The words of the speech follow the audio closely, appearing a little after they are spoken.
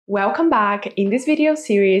Welcome back. In this video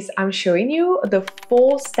series, I'm showing you the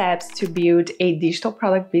 4 steps to build a digital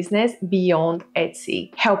product business beyond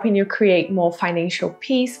Etsy, helping you create more financial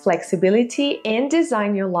peace, flexibility, and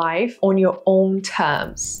design your life on your own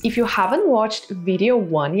terms. If you haven't watched video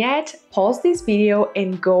 1 yet, pause this video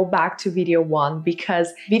and go back to video 1 because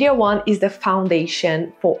video 1 is the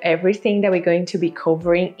foundation for everything that we're going to be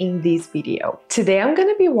covering in this video. Today, I'm going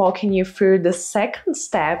to be walking you through the second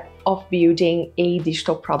step of building a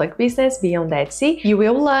digital product business beyond Etsy. You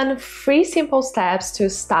will learn 3 simple steps to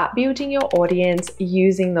start building your audience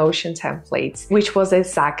using Notion templates, which was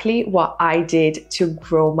exactly what I did to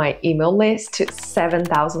grow my email list to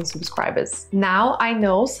 7,000 subscribers. Now, I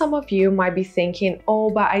know some of you might be thinking,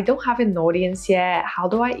 oh, but I don't have an audience yet. How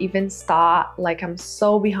do I even start? Like, I'm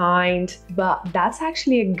so behind. But that's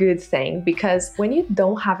actually a good thing because when you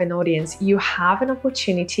don't have an audience, you have an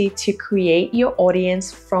opportunity to create your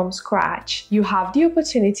audience from scratch. You have the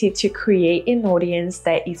opportunity to create an audience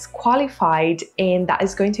that is qualified and that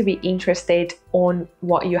is going to be interested on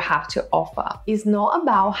what you have to offer. It's not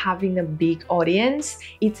about having a big audience,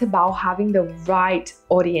 it's about having the right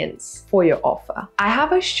audience for your offer. I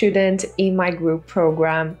have a student in my group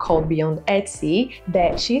program called Beyond Etsy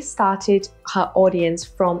that she started her audience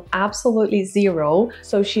from absolutely zero.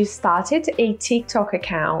 So she started a TikTok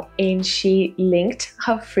account and she linked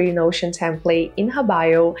her free Notion template in her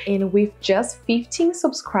bio, and with just 15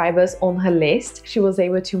 subscribers on her list, she was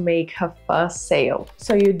able to make her first sale.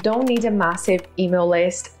 So you don't need a massive email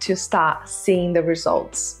list to start seeing the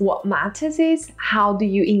results. What matters is how do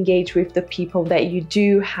you engage with the people that you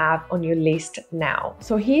do have on your list now.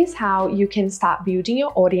 So here's how you can start building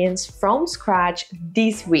your audience from scratch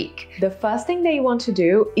this week. The first thing that you want to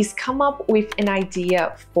do is come up with an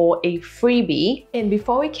idea for a freebie. And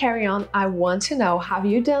before we carry on, I want to know, have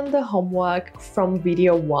you done the homework from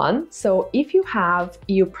video 1? So if you have,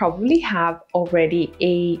 you probably have already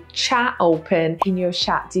a chat open in your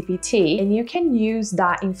ChatGPT, and you can use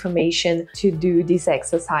that information to do this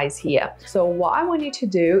exercise here. So what I want you to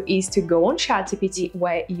do is to go on ChatGPT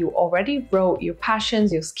where you already wrote your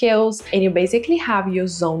passions, your skills, and you basically have your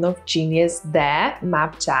zone of genius there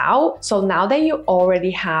mapped out. So now that you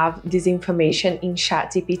already have this information in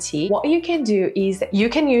ChatGPT, what you can do is you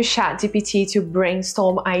can use ChatGPT to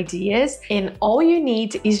brainstorm ideas, and all you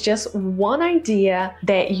need is just one idea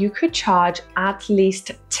that you could charge at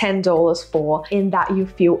least $10 for and that you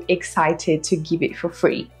feel excited to give it for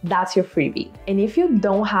free. That's your freebie. And if you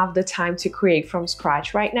don't have the time to create from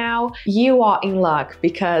scratch right now, you are in luck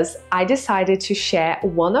because I decided to share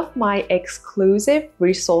one of my exclusive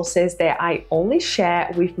resources that I only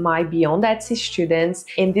share with my Beyond Etsy students.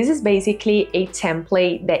 And this is basically a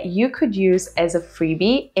template that you could use as a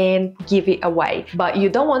freebie and give it away. But you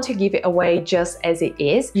don't want to give it away just as it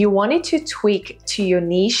is. You want it to tweak to your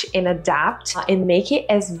niche and adapt and make it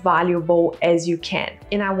as valuable as you can.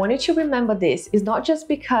 And I want you to remember this. It's not just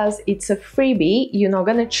because it's a freebie, you're not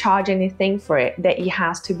going to charge anything for it, that it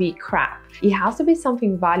has to be crap. It has to be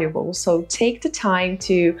something valuable. So take the time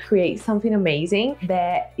to create something amazing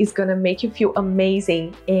that is going to make you feel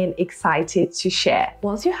amazing and excited to share.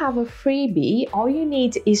 Once you have a freebie, all you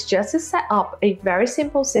need is just to set up a very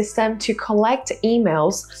simple system to collect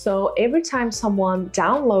emails. So every time someone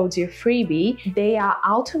downloads your freebie, they are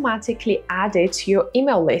automatically added to your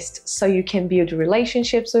email list. So you can build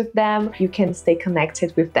relationships with them, you can stay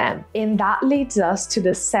connected with them. And that leads us to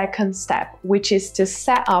the second step, which is to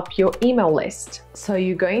set up your email list. So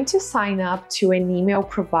you're going to sign up to an email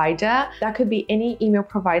provider. That could be any email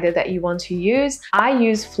provider that you want to use. I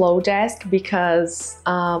use Flowdesk because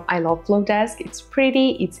I love Flowdesk. It's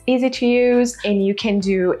pretty, it's easy to use, and you can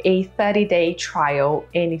do a 30-day trial.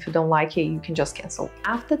 And if you don't like it, you can just cancel.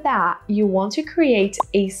 After that, you want to create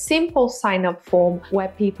a simple sign-up form where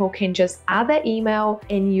people can just add their email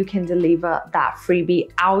and you can deliver that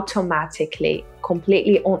freebie automatically,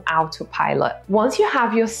 completely on autopilot. Once you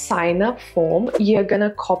have your sign-up form, you're gonna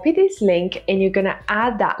copy this link and you're gonna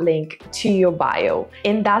add that link to your bio.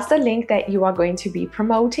 And that's the link that you are going to be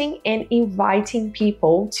promoting and inviting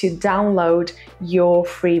people to download your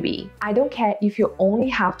freebie. I don't care if you only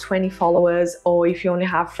have 20 followers or if you only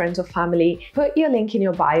have friends or family, put your link in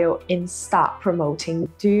your bio and start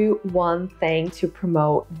promoting. Do one thing to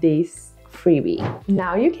promote this freebie.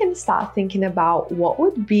 Now you can start thinking about what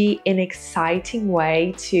would be an exciting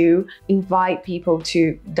way to invite people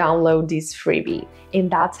to download this freebie. And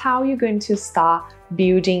that's how you're going to start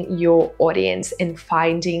building your audience and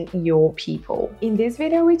finding your people. In this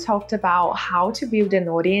video, we talked about how to build an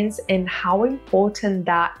audience and how important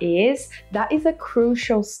that is. That is a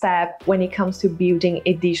crucial step when it comes to building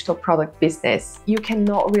a digital product business. You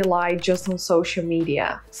cannot rely just on social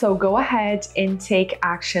media. So go ahead and take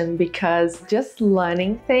action, because just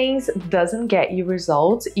learning things doesn't get you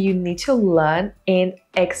results. You need to learn and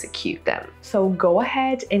execute them. So go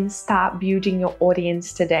ahead and start building your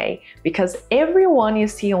audience today, because everyone you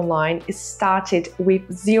see online is started with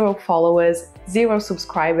 0 followers, 0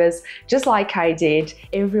 subscribers, just like I did.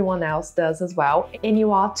 Everyone else does as well, and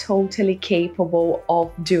you are totally capable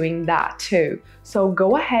of doing that too. So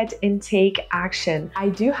go ahead and take action. I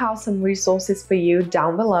do have some resources for you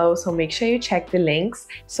down below, so make sure you check the links.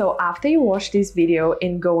 So after you watch this video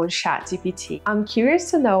and go on ChatGPT, I'm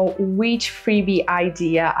curious to know which freebie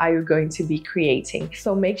idea are you going to be creating.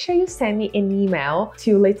 So make sure you send me an email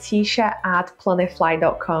to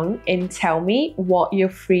letitia@planetfly.com and tell me what your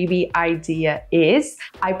freebie idea is.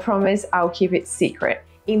 I promise I'll keep it secret.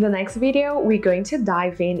 In the next video, we're going to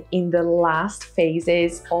dive in the last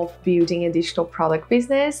phases of building a digital product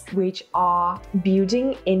business, which are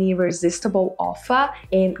building an irresistible offer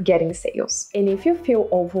and getting sales. And if you feel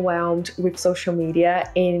overwhelmed with social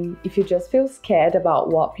media and if you just feel scared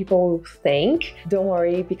about what people will think, don't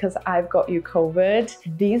worry, because I've got you covered.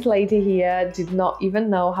 This lady here did not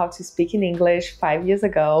even know how to speak in English 5 years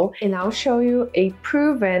ago, and I'll show you a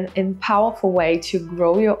proven and powerful way to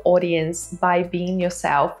grow your audience by being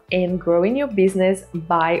yourself and growing your business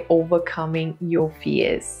by overcoming your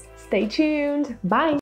fears. Stay tuned. Bye.